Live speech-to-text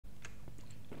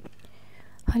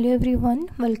Hello everyone,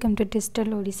 welcome to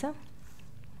Digital Odisha.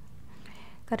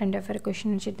 Current affair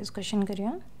question discussion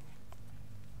करिया.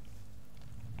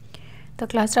 तो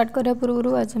class start करिया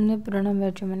पूर्व आज हमने पुराना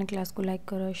बैच मैंने क्लास को लाइक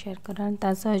करो शेयर करा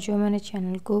तासा जो मैंने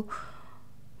चैनल को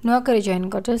नुआ करे जॉइन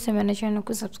करते से मैंने चैनल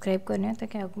को सब्सक्राइब करने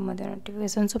ताकि आपको मध्य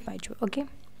नोटिफिकेशन सब पाइजो. ओके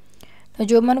तो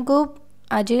जो मन को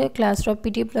आज क्लास रो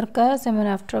पीडीएफ दरकार से मैंने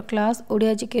after class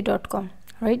odiagk.com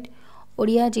right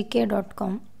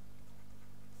odiagk.com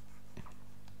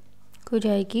को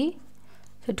जाएगी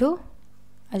सेठू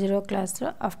आज class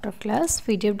after class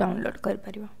PDF download कर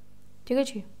परिबा. ठीक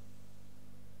अछि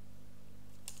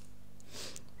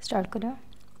स्टार्ट करा.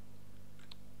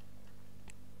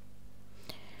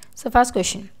 So first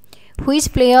question,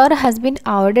 which player has been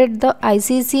awarded the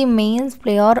ICC Men's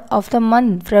Player of the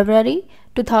Month February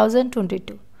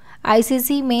 2022?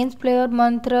 ICC Men's Player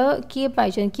Month किए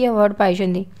पाइछन की award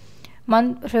पाइछन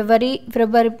month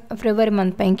February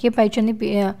month पे किए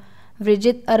पाइछन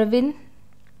वृत्य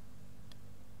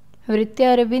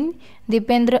अरविंद,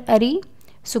 दीपेंद्र अरी,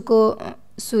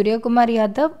 सूर्य कुमार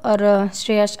यादव और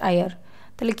श्रेयस अय्यर.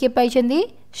 ताले किए पाइछन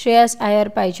Shreyas Iyer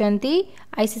पाइछन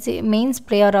ICC mains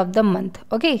player of the month.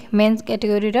 Okay mains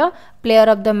category रा player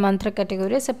of the month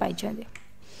category से पाइछन.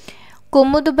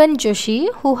 कुमुदबेन Joshi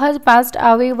who has passed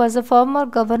away was a former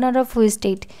governor of which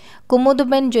state?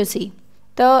 कुमुदबेन Joshi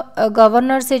तो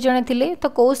गवर्नर से जने थिले तो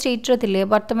को स्टेट रो थिले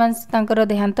वर्तमान तांकर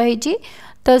देहांत होईची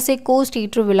तो से को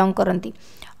state row belong करंती?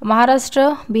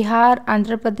 Maharashtra, Bihar,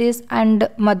 Andhra Pradesh and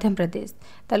Madhya Pradesh.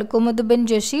 ताले कुमुदबेन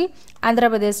Joshi Andhra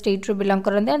Pradesh state row belong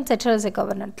करंती and सेठर से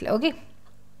गवर्नर थिले. Okay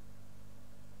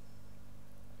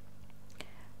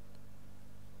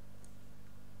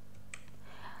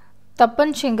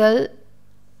Tapan Singhal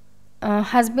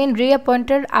has been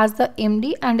reappointed as the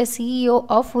MD and CEO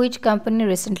of which company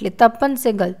recently? Tapan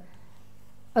Singhal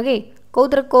okay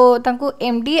कौदर को तांको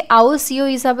एमडी आउ सीईओ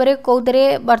हिसाब रे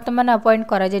कौदरे वर्तमान अपॉइंट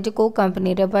करा जाय को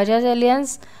कंपनी रे? बजाज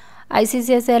एलियंस,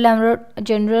 आईसीसीआईसीआई हमरो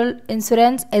general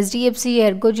insurance, HDFC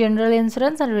Ergo general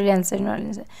insurance and Reliance general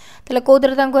insurance. तले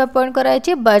कौदरे तांको अपॉइंट करा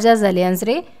जाय बजाज एलियंस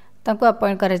रे तांको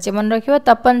अपॉइंट करा जाय. मन रखियो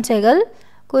तपन सेगल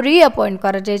को रीअपॉइंट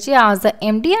करा जाय as the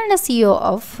MD and CEO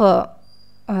of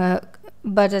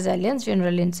Bajaj aliens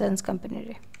general insurance company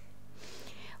रे.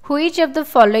 Which of the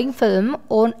following film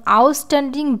won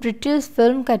Outstanding British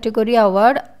Film category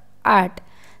award at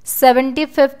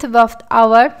 75th BAFTA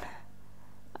Award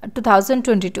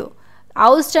 2022?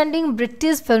 Outstanding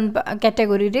British Film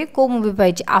category रे को movie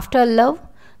पाइछि? After Love,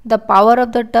 The Power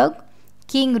of the Dog,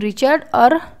 King Richard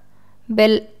और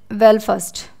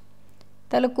Belfast.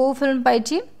 ताले को film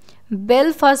पाइछि?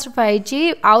 Belfast पाइछि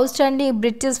Outstanding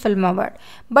British Film Award,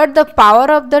 but The Power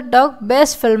of the Dog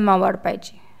Best Film Award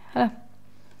पाइछि.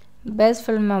 Best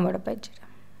film award पाइछि.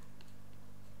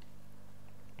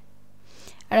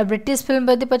 And British film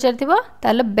बदी पचारथिबो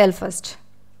ताले Belfast.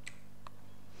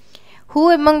 Who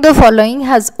among the following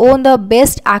has own the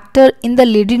best actor in the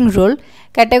leading role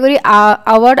category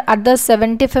award at the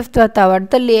 75th BAFTA award?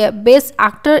 The best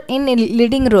actor in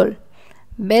leading role,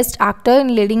 best actor in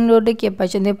leading role रे के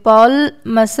पाइछन? Paul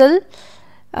muscle,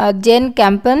 gen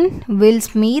campaign, will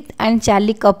Smith and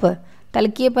Charlie Kapoor. ताले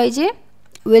के पाइछे?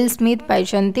 Will Smith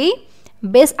पाइछंती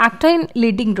best actor in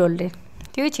leading role रे.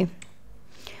 ठीक अछि.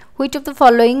 Which of the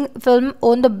following film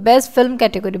own the best film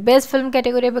category? Best film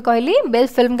category पे कहली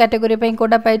best film category पे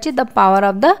Kota पाइछि the power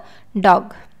of the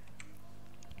dog.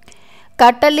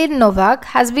 Katalin Novak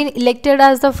has been elected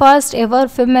as the first ever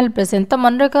female president. तो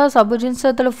मन रख सब जिनस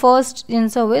तो first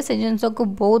जिनस हुए से जिनस को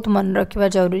बहुत मन रखा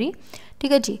जरूरी.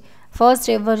 ठीक अछि. फर्स्ट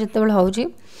एवर जितेबेले होउछि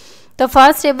तो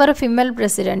first ever female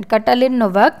president Katalin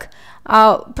Novak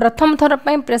प्रथम थर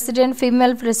प्रेसिडेंट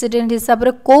फीमेल प्रेसिडेंट हिसाब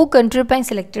रे को कंट्री पे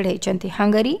selected होइछंती?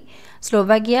 Hungary,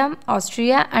 Slovakia,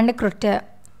 Austria and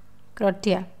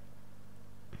Croatia.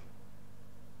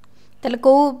 तले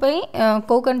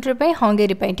को कंट्री पे?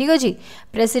 हंगरी पे. ठीक अछि.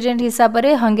 प्रेसिडेंट हिसाब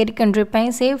रे हंगरी कंट्री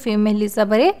पे से फीमेल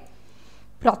हिसाब रे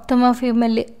प्रथम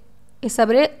फीमेल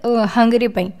हिसाब रे हंगरी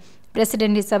पे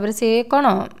प्रेसिडेंट हिसाब रे से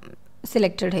कोन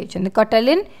selected होइछंती?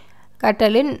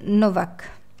 Katalin Novak.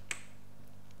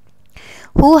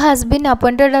 Who has been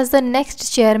appointed as the next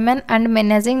chairman and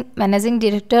managing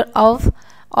director of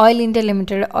Oil India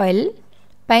Limited? Oil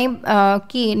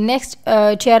की next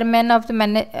chairman of the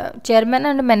chairman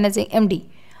and managing MD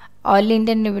Oil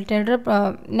India Limited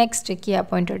next की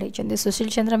appointed है सुशील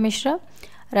चंद्र मिश्रा,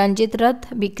 रंजित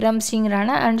रथ, Vikram Singh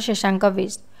Rana and Shashank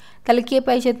Vij. ताले किए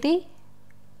पाइछंती?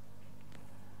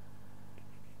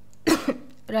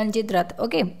 रंजित रथ.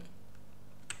 Okay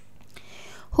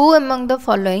Who among the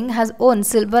following has won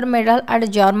silver medal at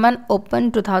German Open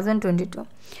 2022?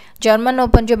 German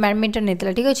open जो badminton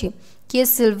होता ठीक अच्छे किए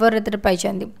सिल्वर एत पाई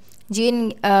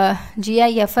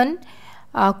GIFN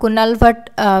कुणाल भट्ट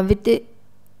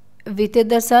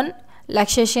वितेदर्शन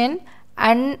लक्ष्यसेन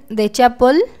एंड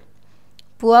देचापल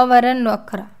पुआवरन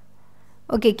नखरा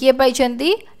ओके किए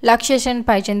पाई लक्ष्यसेन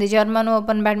पाई जर्मन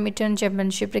ओपन बैडमिंटन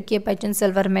चैंपियनशिप किए पाई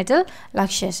silver medal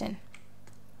लक्ष्यसेन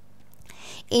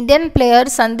Indian player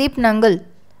Sandeep Nangal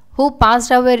who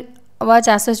passed away was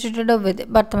associated with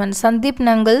वर्तमान संदीप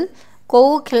नंगल को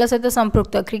खेल सहित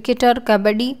संपृक्त cricketer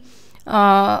kabaddi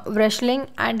wrestling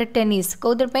and tennis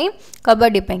कौन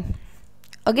कबड्डी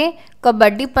ओके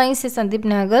कबड्डी से संदीप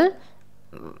नंगल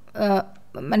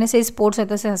माने से स्पोर्ट्स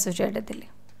सहित से एसोसिएटेड थे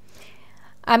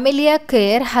Amelia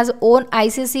Kerr has won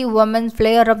ICC Women's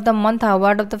Player of the Month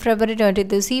award of the February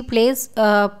 22. She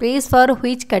plays for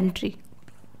which country?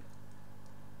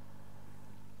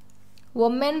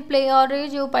 Women player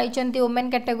जो पाई वोमेन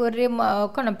कैटेगोरी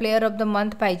कौन प्लेयर ऑफ द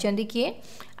मंथ पाई किए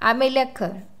आमेलिया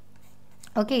कर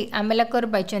ओके आमेलिया कर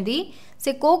पाई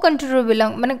से को country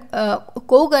belong माने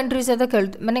को country सहित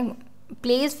खेल माने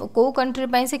प्लेस को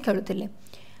कंट्री से खेलुले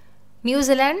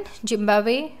New Zealand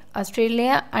Zimbabwe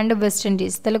Australia and West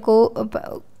Indies तेल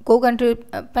को कंट्री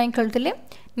खेलुले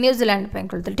न्यूजीलैंड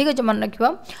खेलुले ठीक अच्छे मन रखा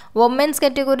women's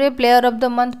category player of the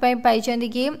month पाई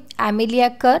कि आमेलिया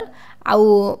कर आउ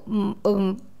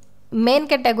मेन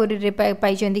कैटेगोरी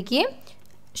पाई किए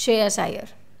श्रेयस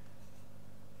अय्यर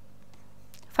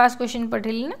फर्स्ट क्वेश्चन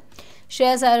पढ़ेली ना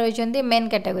श्रेयस अय्यर होती main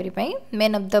category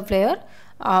main of the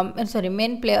player sorry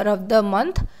main player of the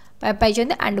month pi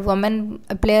and women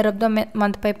player of the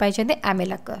month pi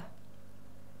Amalia कर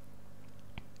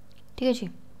ठीक अच्छे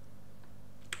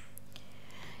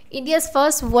India's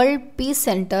first World Peace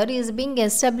Center is being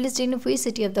established in which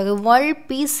city of the World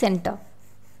Peace Center?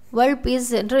 World Peace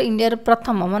Center India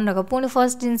प्रथम मन रख पुणी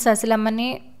first जिनस आसला माने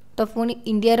तो पुणी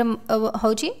इंडिया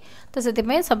होची तो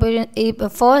से सब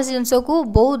फर्स्ट जिनस को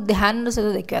बहुत ध्यान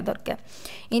सहित देखा दरकार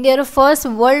India first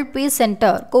world peace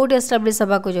centre Kaut establish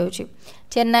होगा जाऊँगी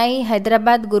चेन्नई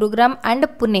हैदराबाद गुरुग्राम एंड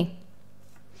पुणे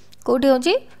कौटी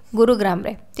हूँ गुरुग्राम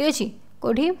रे ठीक अच्छे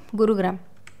कौटी Gurugram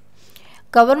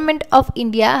Government of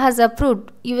India has approved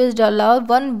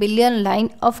 $1 billion line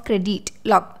of credit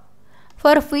lock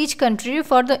for which country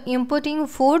for the importing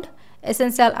food,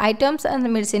 essential items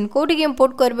and medicine. कोटी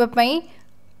import करबा पई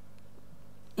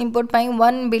import पई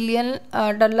 $1 billion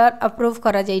अप्रूव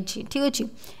करा जाइछि ठीक अछि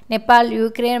Nepal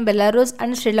Ukraine Belarus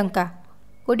and Sri Lanka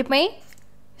कोटी पई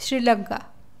Sri Lanka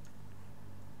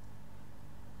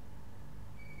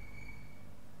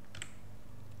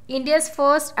India's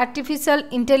first artificial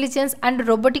intelligence and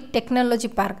robotic technology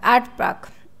park art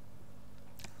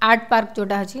park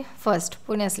जोटा अछि फर्स्ट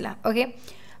पुणे आसला okay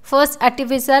first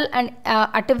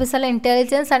artificial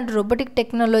intelligence and robotic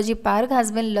technology park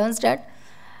has been launched at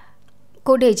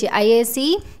code है IISc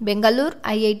Bengaluru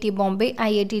IIT Bombay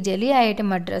IIT Delhi IIT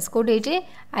Madras code है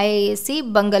IISc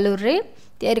Bengaluru रे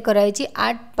तैयारी कराई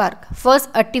art park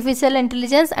first artificial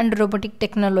intelligence and robotic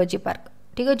technology park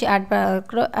ठीक अच्छे art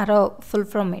park are full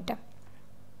form Etah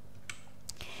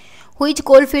Which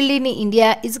coal field in India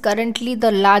is currently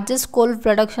the largest coal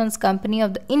productions company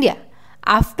of the India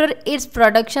after its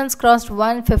productions crossed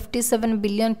 157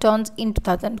 billion tons in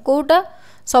 2000 Kota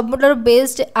सबुटर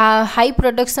based high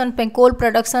production coal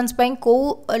productions को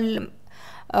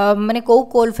माने को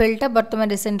coal field बर्तमान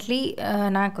recently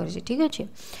ना कर ठीक अच्छे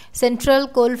central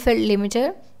coal field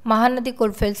limited Mahanadi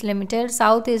coalfields limited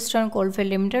south eastern coalfield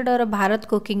limited और Bharat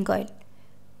cooking oil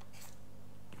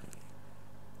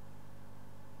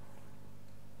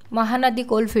Mahanadi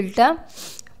कोलफील्डटा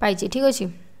पाई ठीक अच्छे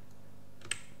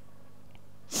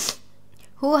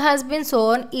who has been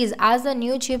Son is आज the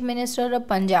new chief minister of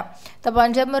Punjab तो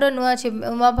पंजाब मोर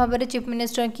नुआ भाव में चीफ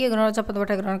मिनिस्टर किए ग्रहण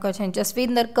शपथपाठ ग्रहण कर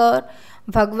जसविंदर कौर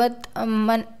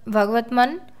भगवत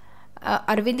मान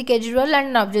अरविंद केजरीवाल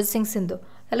एंड नवजोत सिंह सिद्धू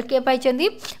ताले किए पाई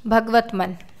भगवत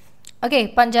मान ओके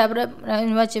पंजाब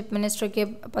नुआ चीफ मिनिस्टर के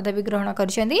पदवी ग्रहण कर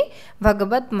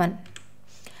भगवत मान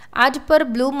आज पर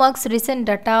Bloomberg's recent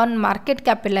data on market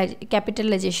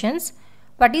कैपिटलाइजेशंस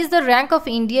what is the rank of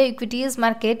India equities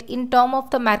market in term of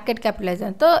the market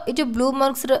capitalisation तो ये जो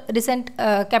ब्लूमबर्ग्स रिसेंट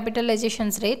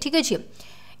कैपिटलाइजेशंस रे ठीक अच्छे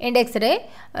इंडेक्स रे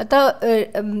तो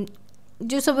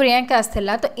जो सब रैंक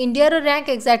आसला तो इंडिया रो रैंक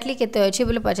एक्जाक्टली केते अच्छे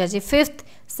बोले पचास 5th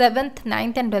 7th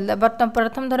 9th and 12th बर्तमान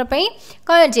प्रथम थर पर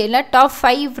कौन है टॉप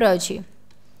 5 रे अच्छी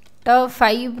टॉप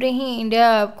 5 रे ही इंडिया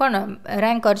कौन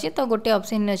रैंक कर तो गोटे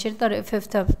ऑप्शन अच्छे तो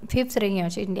 5th रे ही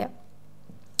अच्छे इंडिया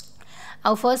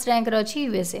आउ फर्स्ट रैंक रे अच्छी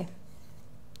यूएसए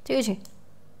ठीक अच्छे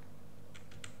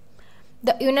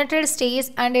The United States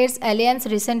and its alliance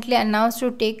recently announced to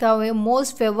take away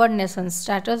most favored nations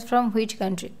status from which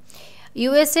country?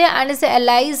 USA and its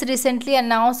allies recently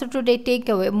announced to take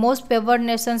away most favored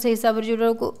nations हिसाब रे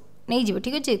जोरा को नहीं जीव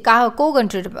ठीक अछि का को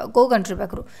country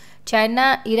पाखरु China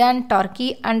Iran Turkey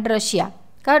and Russia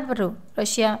काट पर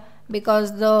Russia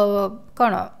because the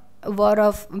cone war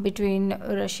of between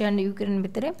Russia and Ukraine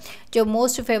भितर जो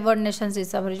मोस्ट फेवर्ड नेशंस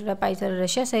हिसाब रे जोरा पाइस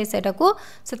रशिया से सेटा को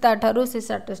से ताठारु से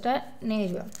स्टेटसटा नै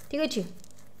जीव ठीक अछि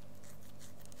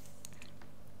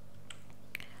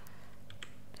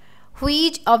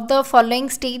Which of the following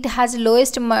state has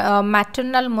lowest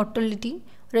maternal mortality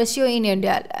ratio in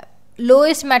India?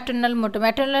 Lowest maternal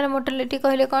mortality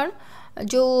कहले कौन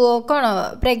जो कौन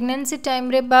प्रेगनेंसी टाइम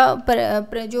रे बा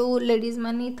जो लेडीज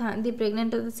मानी थांती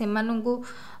प्रेग्नेंट से मानू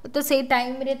तो से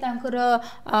टाइम रे तांकर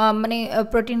माने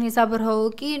प्रोटीन हिसाब रे हो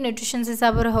कि न्यूट्रिशन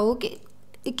हिसाब रे हो कि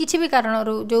किसी भी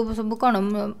कारण जो सब कौन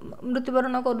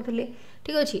मृत्युवरण करुले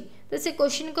ठीक अच्छे तो से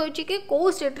क्वेश्चन कहूँ कि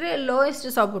कौ स्टेट रे लोएस्ट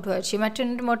सबुठ अच्छी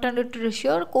maternity mortality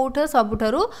ratio Kaut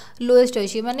सबुठारु lowest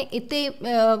अच्छी माने एते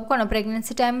कौन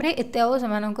प्रेगनेंसी टाइम रे एते आउ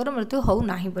समानकर मृत्यु हो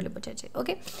नाही बोले पचाचे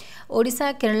ओके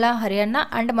ओडिशा केरला हरियाणा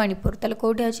एंड मणिपुर ताले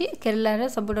कौटे अच्छी केरला रे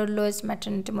सबुठारु लोएस्ट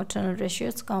मैटरनिटी मोर्टालिटी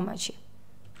रेशियोस कम अच्छी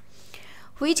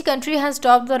Which country has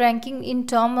topped the ranking in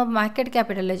terms of market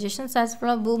capitalization as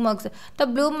per Bloomberg? तो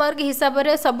Bloomberg हिसाब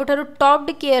रे सबुठारु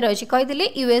टॉप्ड केयर अछि कहि दिले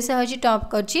यूएसए हछि टॉप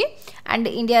करछि एंड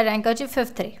इंडिया रैंक अछि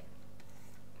 5th रे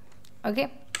okay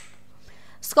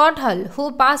Scott Hull who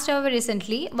passed away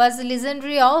recently was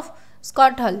legendary of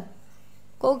Scott Hull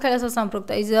को खेल से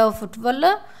संपृक्त is a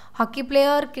footballer hockey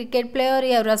player cricket player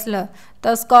या रेसलर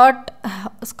तो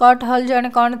स्कॉट हल जने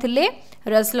कोन थिले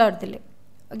रेसलर थिले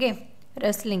ओके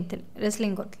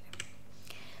रेसलिंग करते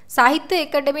साहित्य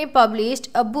academy published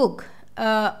a book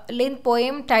length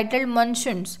poem titled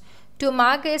monsoons to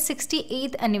mark A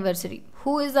 68th anniversary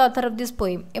who is the author of this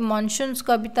poem A monsoons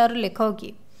कवितार लेखक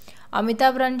किए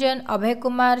अमिताभ रंजन अभय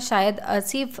कुमार शायद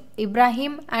आसिफ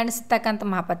इब्राहिम एंड सीताकांत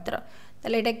महापात्र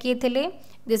ताले एटा किए थिले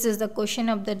this is the question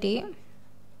of the day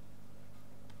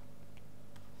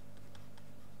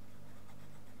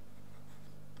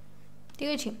ठीक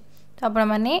अछि तो आपण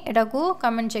माने एटा को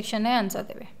कमेंट सेक्शन में आंसर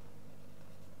देबे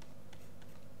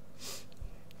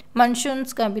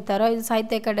मॉनसून्स कविता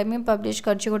साहित्य एकेडमी पब्लिश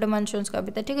करछि गोटे मॉनसून्स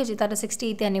कविता ठीक अछि तार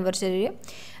 68th एनिवर्सरी रे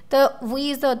तो who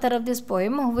is the author of this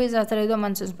poem who is author of the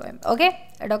monsoons poem okay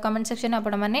Etah comment section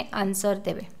आपण माने आंसर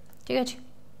देबे ठीक अछि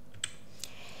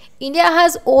India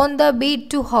has own the beat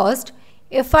to host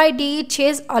FIDE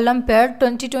chess olympiad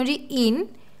 2020 इन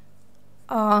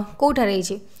कोठा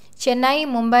रही Chennai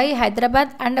Mumbai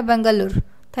Hyderabad and Bengaluru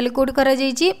थाले कोड करा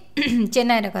जाईची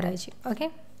चेन्नई रे करा जाईची ओके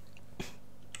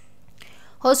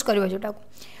होस्ट करबो जोटा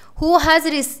who has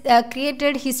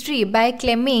created history by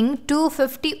claiming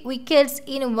 250 wickets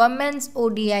in women's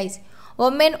ODIs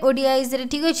women ODIs रे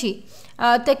ठीक अछि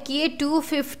त किए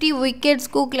 250 विकेट्स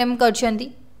को क्लेम करछंती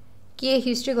किए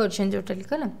हिस्ट्री करछन जोटा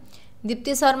लिखला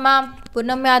दीप्ति शर्मा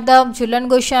पूनम यादव झूलन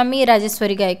गोस्वामी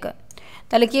राजेश्वरी गायकर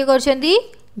ताले किए करछंती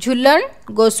झूलन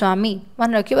गोस्वामी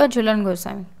मन रखिबा Jhulan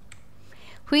Goswami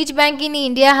Which bank in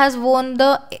India has won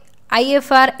the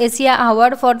IFR Asia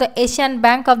Award for the Asian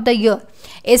Bank of the Year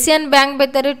Asian bank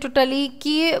बेतरे totally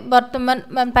कि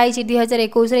वर्तमान पाई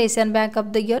 2021 रे Asian bank of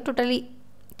the year totally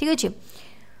ठीक अछि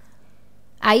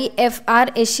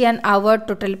IFR Asian award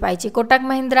total pi Kotak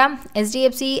Mahindra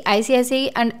HDFC ICICI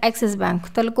and axis bank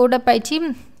तल code पाई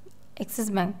axis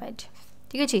bank पाई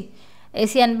ठीक अछि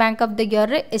Asian bank of the year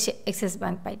रे axis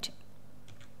bank pi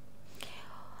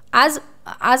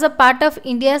as a part of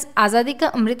India's Azadi Ka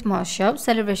Amrit Mahotsav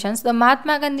celebrations the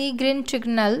Mahatma Gandhi Green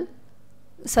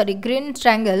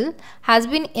Triangle has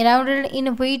been inaugurated in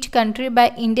which country by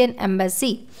Indian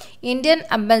Embassy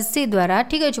द्वारा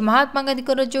ठीक अछि महात्मा गांधी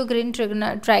को जो green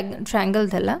triangle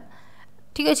थला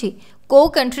ठीक अछि को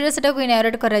कंट्री रे सेटा को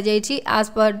इनाग्रेट करा जायछि as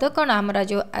per the कोन हमरा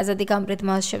जो आजादी का अमृत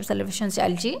महोत्सव सेलिब्रेशन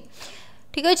चलछि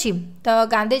ठीक अछि तो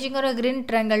गांधी जी को ग्रीन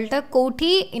ट्रायंगल टा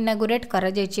कोठी इनाग्रेट करा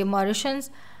जायछि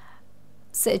मॉरिशस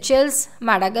सेचेल्स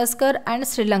माडागास्कर एंड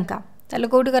श्रीलंका ताले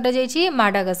कोठी करा जायछि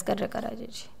माडागास्कर रे करा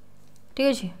जायछि ठीक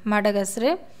अछि माडागास्कर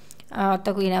रे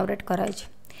ताको इनाग्रेट करा जायछि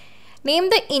name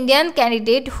the Indian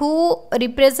candidate who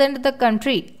represent the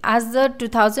country as the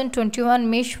 2021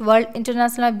 miss world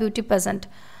international beauty pageant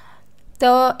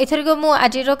तो एथर को मु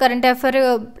आज रो करंट अफेयर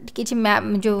किछि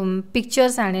जो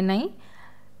पिक्चर्स आने नाही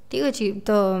ठीक अछि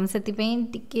तो सेति पे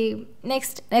टिके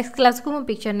नेक्स्ट क्लास को मु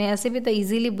पिक्चर ने आसे भी तो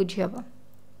इजीली बुझी हबो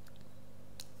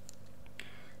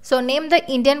So name the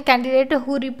Indian candidate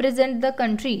who represent the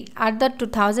country at the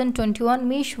 2021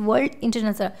 Miss World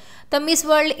International. तो Miss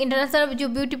World International जो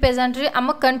ब्यूटी पेजेंट रे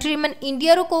आम कंट्री मन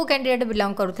इंडिया रो को कैंडिडेट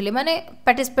बिलोंग करुथिले माने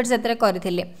participate सेतरे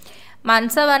करिथिले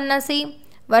Mansa Varanasi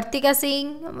Vartika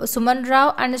Singh, Suman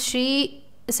Rao and Shri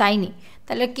Saini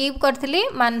ताले कीप करथिले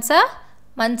मनसा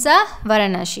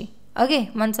वाराणसी। ओके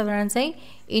मनसा वाराणसी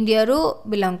इंडिया रू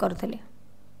बिलोंग करथिले।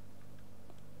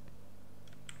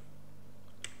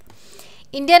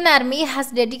 Indian Army has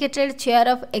dedicated chair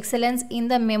of excellence in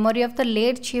the memory of the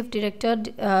late Chief Director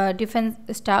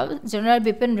Defence Staff General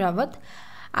Bipin Rawat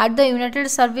at the United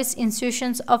Service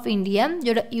Institutions of India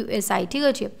जोटा USI ठीक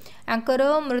अच्छे Anchor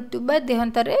मृत्यु बा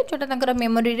देहांतर जोटा तांकर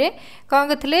memory रे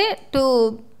कौन कहते to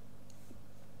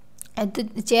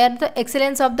cheer the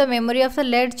excellence of the memory of the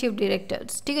late chief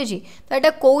directors ठीक अच्छे तो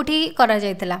यहाँ कौटी करा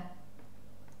जायतला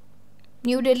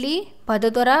न्यू दिल्ली,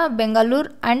 भदोदरा, बेंगालुरु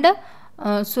एंड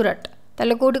सूरत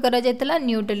ताले कोड करा जायतला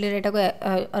न्यू दिल्ली रे को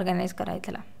ऑर्गेनाइज करा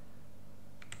जायतला।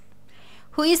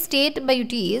 Which state by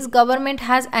UTs government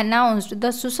has announced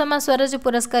the Sushma Swaraj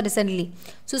पुरस्कार recently?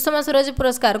 सुषमा स्वराज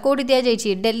पुरस्कार कोडी दिया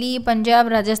जायछि दिल्ली, पंजाब,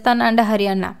 राजस्थान एंड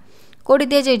हरियाणा कोडी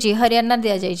दिया जायछि हरियाणा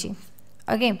दिया जायछि।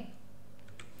 Okay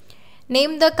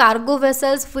name the cargo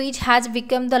vessels which has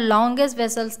become the longest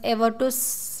vessels ever to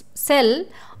sail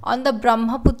on the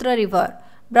Brahmaputra river.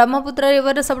 Brahmaputra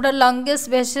river सब longest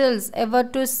vessels ever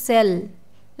to cell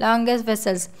longest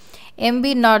vessels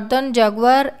MV northern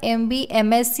Jaguar, MV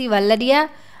MSC वल्लरिया,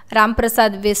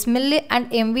 Ramprasad वेस्मिल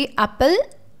and MV Apple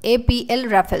APL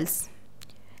Rafales.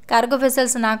 Cargo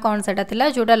vessels ना कौन सा थिला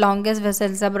जोटा longest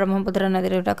vessels Brahmaputra नदी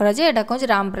रे करा जाय एटा कहूँ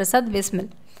Ramprasad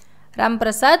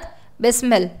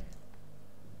वेस्मिल।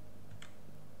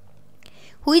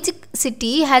 Which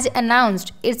city has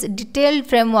announced its detailed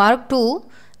framework to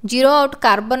zero out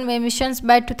carbon emissions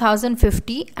by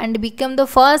 2050 and become the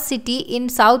first city in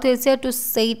South Asia to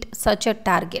set such a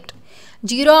target?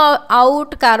 Zero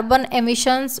out carbon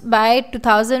emissions by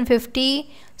 2050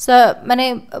 माने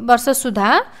वर्ष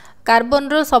सुधा carbon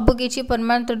रो सब किछि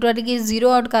परिमाण तोड़ी zero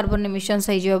out carbon emissions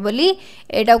हो जो बोली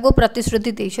एटा को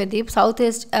प्रतिश्रुति देछथि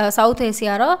साउथ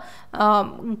एशिया रो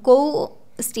को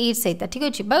स्टेट सहित ठीक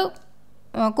अछि बा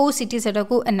को सिटी सेटा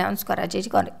को अनाउंस करा जे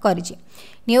करिछि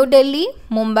न्यू दिल्ली,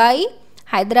 मुंबई,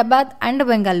 हैदराबाद एंड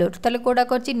बेंगालुरु ताले कोडा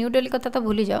करछि न्यू दिल्ली कथा तो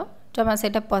भूली जाओ जमा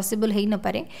सेटा पॉसिबल हेई न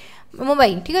पारे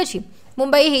मुंबई ठीक अछि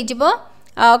मुंबई हे जिवो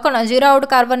कोन जीरो आउट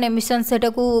कार्बन एमिशन सेटा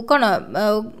को कोन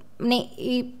ने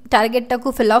टारगेट टा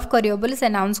को फिल अप करियो बोली से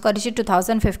अनाउंस करिछि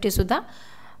 2050 सुधा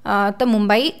तो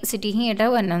Mumbai city he Etah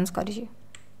announce करिछि।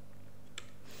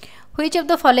 Which of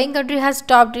the following country has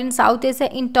topped in South Asia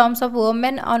in terms of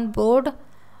women on board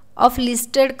of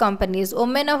listed companies?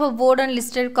 Women of a board on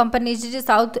listed companies is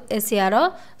South Asia row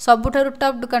सबुठारु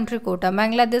top country Kota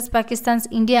Bangladesh, Pakistan,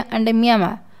 India and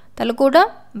Myanmar ताले Kota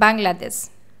Bangladesh.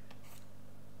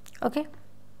 Okay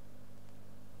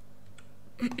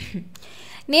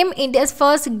name India's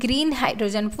first green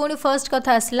hydrogen पुणी first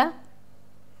कथा आसला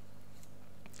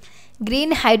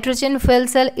green hydrogen fuel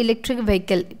cell electric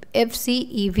vehicle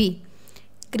FCEV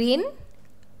green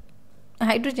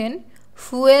hydrogen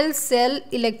fuel cell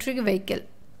electric vehicle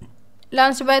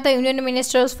launched by the union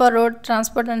ministers for road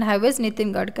transport and highways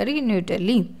Nitin Gadkari new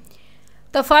Delhi.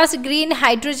 तो first green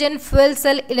hydrogen fuel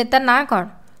cell तार ना कौन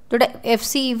जोटा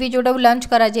FCEV जोटा launch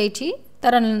करा जायछि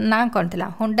तार ना कौन थिला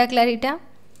Honda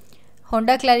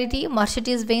clarity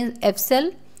Mercedes Benz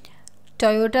एफसेल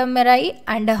Toyota Mirae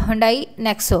and Hyundai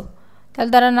Nexo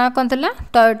तार ना कौन थिला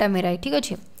टोयोटा मेराई ठीक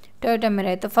अच्छे टोयोटा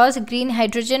मेराई। तो first green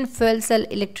hydrogen fuel cell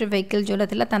electric vehicle जोड़ा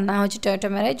थिला तार ना होछि टोयोटा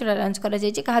मेराई जोड़ा लॉन्च करा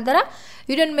जायछि कहा द्वारा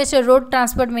union minister road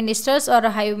transport ministers और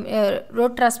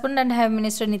road transport and highway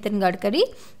minister Nitin Gadkari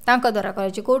तांको द्वारा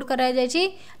करा कोड करा जायछि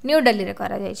न्यू दिल्ली रे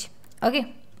करा जायछि। Okay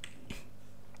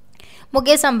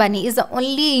Mukesh Ambani is the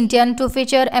only Indian to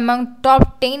feature among top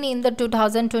 10 in the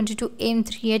 2022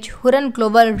 M3H Hurun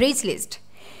Global Reach List.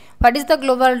 What is the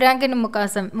global rank in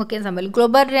Mukesh Ambani?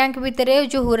 Global rank भितर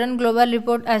जो Hurun Global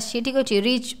Report आसी ठीक अछि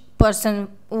rich person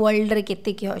world रे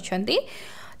केते के अछंती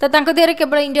तो तांको देरे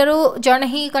केवल इंडिया रो जण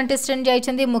ही कंटेस्टेंट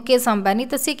जाइछंती मुकेश अंबानी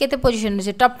तो सी केते पोजीशन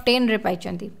रे टॉप 10 रे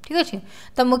पाइछंती ठीक अछि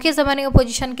तो मुकेश अंबानी को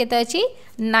पोजीशन केते अछि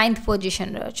 9th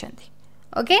पोजीशन रे अछंती।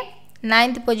 ओके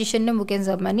 9th पोजीशन में Mukesh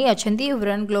Ambani अछंती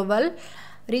Huron global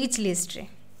reach list रे।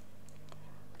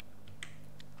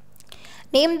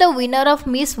 Name the winner of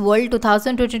miss world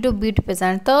 2022 beauty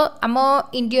pageant तो आम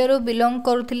इंडिया रो बिलोंग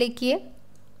करुथिले किए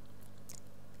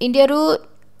इंडिया रो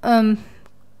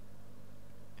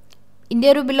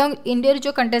बिलोंग इंडिया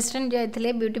जो कंटेस्टेंट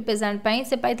जाइथिले ब्यूटी पेजेंट पई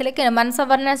से पाइथिले के मनसा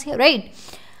वाराणसी राइट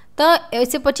तो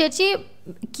ऐसे पछेछि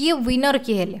किए विनर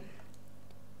किए हेले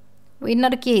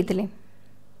विनर किए हेतिले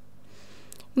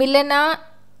मिलेना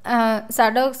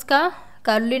साडोक्स्का,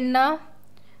 कार्लिना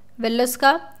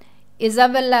वेलोस्का,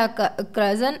 इजाबेला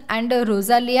क्राजन एंड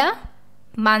रोजालिया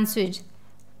मानस्विज।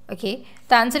 ओके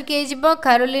तो आंसर किए जिवो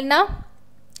Carolina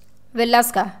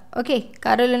विलास्का okay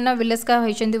Karolina विलास्का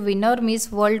होइछन्ती winner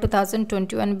miss world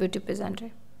 2021 beauty pageant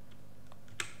रे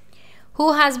who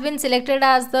has been selected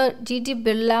as the GT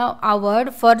Birla Award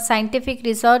for Scientific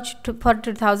Research for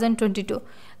 2022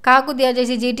 काहाकू दिया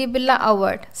जायछि GT Birla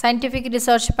Award Scientific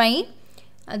Research पई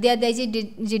दिया जायछि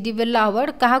GT Birla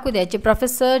Award काहाकू दिया जायछि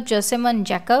professor जोसेमन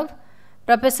Jacob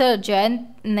professor Jayan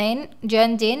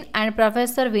Jain and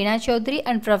professor Veena Chaudhary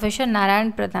and professor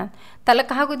Narayan प्रधान ताले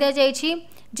काहाकू दिया जायछि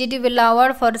GT Birla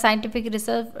Award for Scientific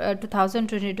Research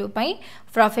 2022 पई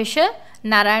professor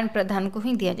Narayan प्रधान को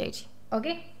ही दिया जायछि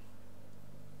okay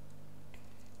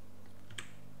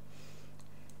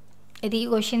यदि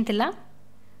क्वेश्चन थिला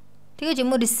ठीक अच्छे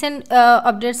मु रिसेंट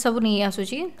अपडेट सब नहीं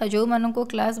आसूची तो जो मान को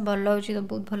क्लास भल हो तो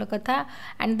बहुत भल कथा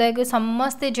एंड दयक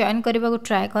समस्ते जॉइन करने को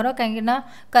ट्राए कर कहीं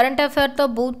करंट अफेयर तो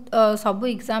बहुत सब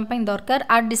एग्जाम दरकार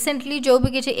आर रिसेंटली जो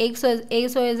भी किसी एक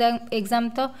एग्जाम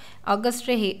तो अगस्ट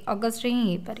रे ही हो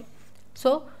पारे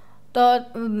सो तो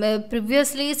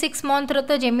प्रीवियसली 6 मंथ रो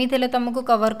तो जेमी थे तुमको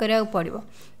कवर करा पड़ो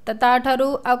तो ताठारू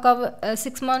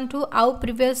 6 मंथ टू आउ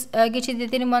प्रीवियस किसी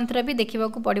 2-3 मंथ भी देखा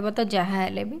पड़ो तो जहाँ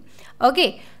भी ओके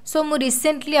सो मु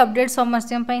रिसेंटली अपडेट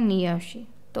समस्त नहीं आसी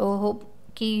तो होप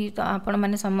कि तो आपण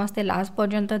मैंने समस्ते लास्ट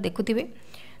पर्यंत देखुवे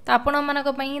तो आपण मान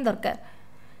दरकार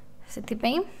से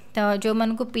तो जो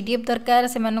मान को PDF दरकार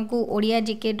से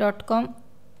odiagk.com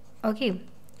ओके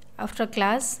आफ्टर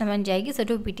क्लास से जाइए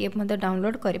सेठू PDF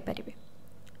डाउनलोड करें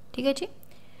ठीक अच्छे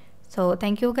so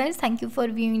thank you guys thank you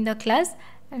for viewing the class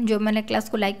जो मैंने क्लास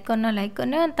को लाइक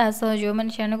करना तासह जो मैंने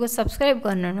चैनल को सब्सक्राइब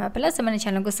करना नुआ पे से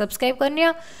चैनल को सब्सक्राइब करनी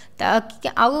ताकि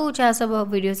आगो जहाँ सब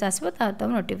वीडियोस आसो तो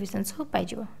नोटिफिकेशन सब पाई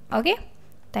ओके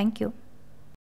थैंक यू।